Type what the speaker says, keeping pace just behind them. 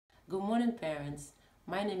Good morning, parents.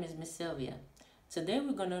 My name is Miss Sylvia. Today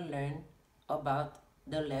we're going to learn about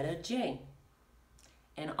the letter J.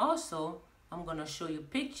 And also, I'm going to show you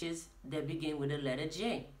pictures that begin with the letter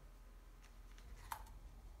J.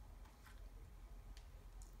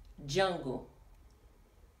 Jungle.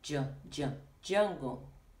 Jungle.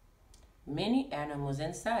 Many animals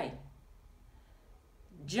inside.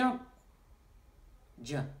 Jump.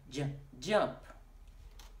 Jump.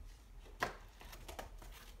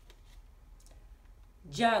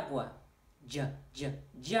 Jaguar.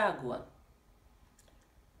 Jaguar.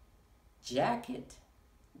 Jacket.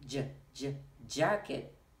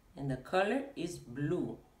 Jacket. And the color is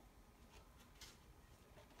blue.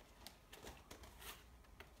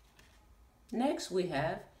 Next we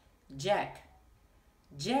have Jack.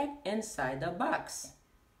 Jack inside the box.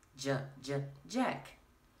 Jack.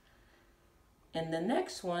 And the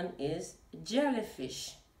next one is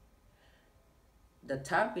jellyfish. The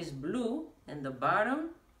top is blue and the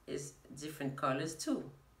bottom is different colors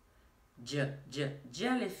too.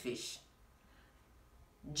 Jellyfish.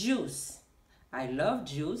 Juice. I love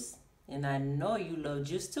juice and I know you love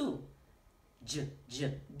juice too.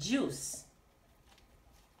 Juice.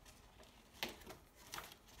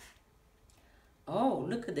 Oh,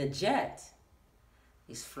 look at the jet.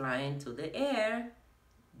 It's flying to the air.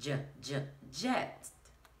 Jet.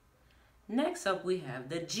 Next up we have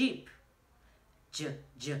the Jeep.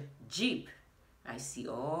 Jeep. I see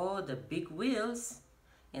all the big wheels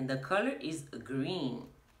and the color is green.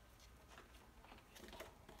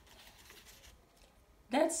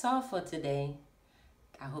 That's all for today.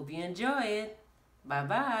 I hope you enjoy it.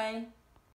 Bye-bye.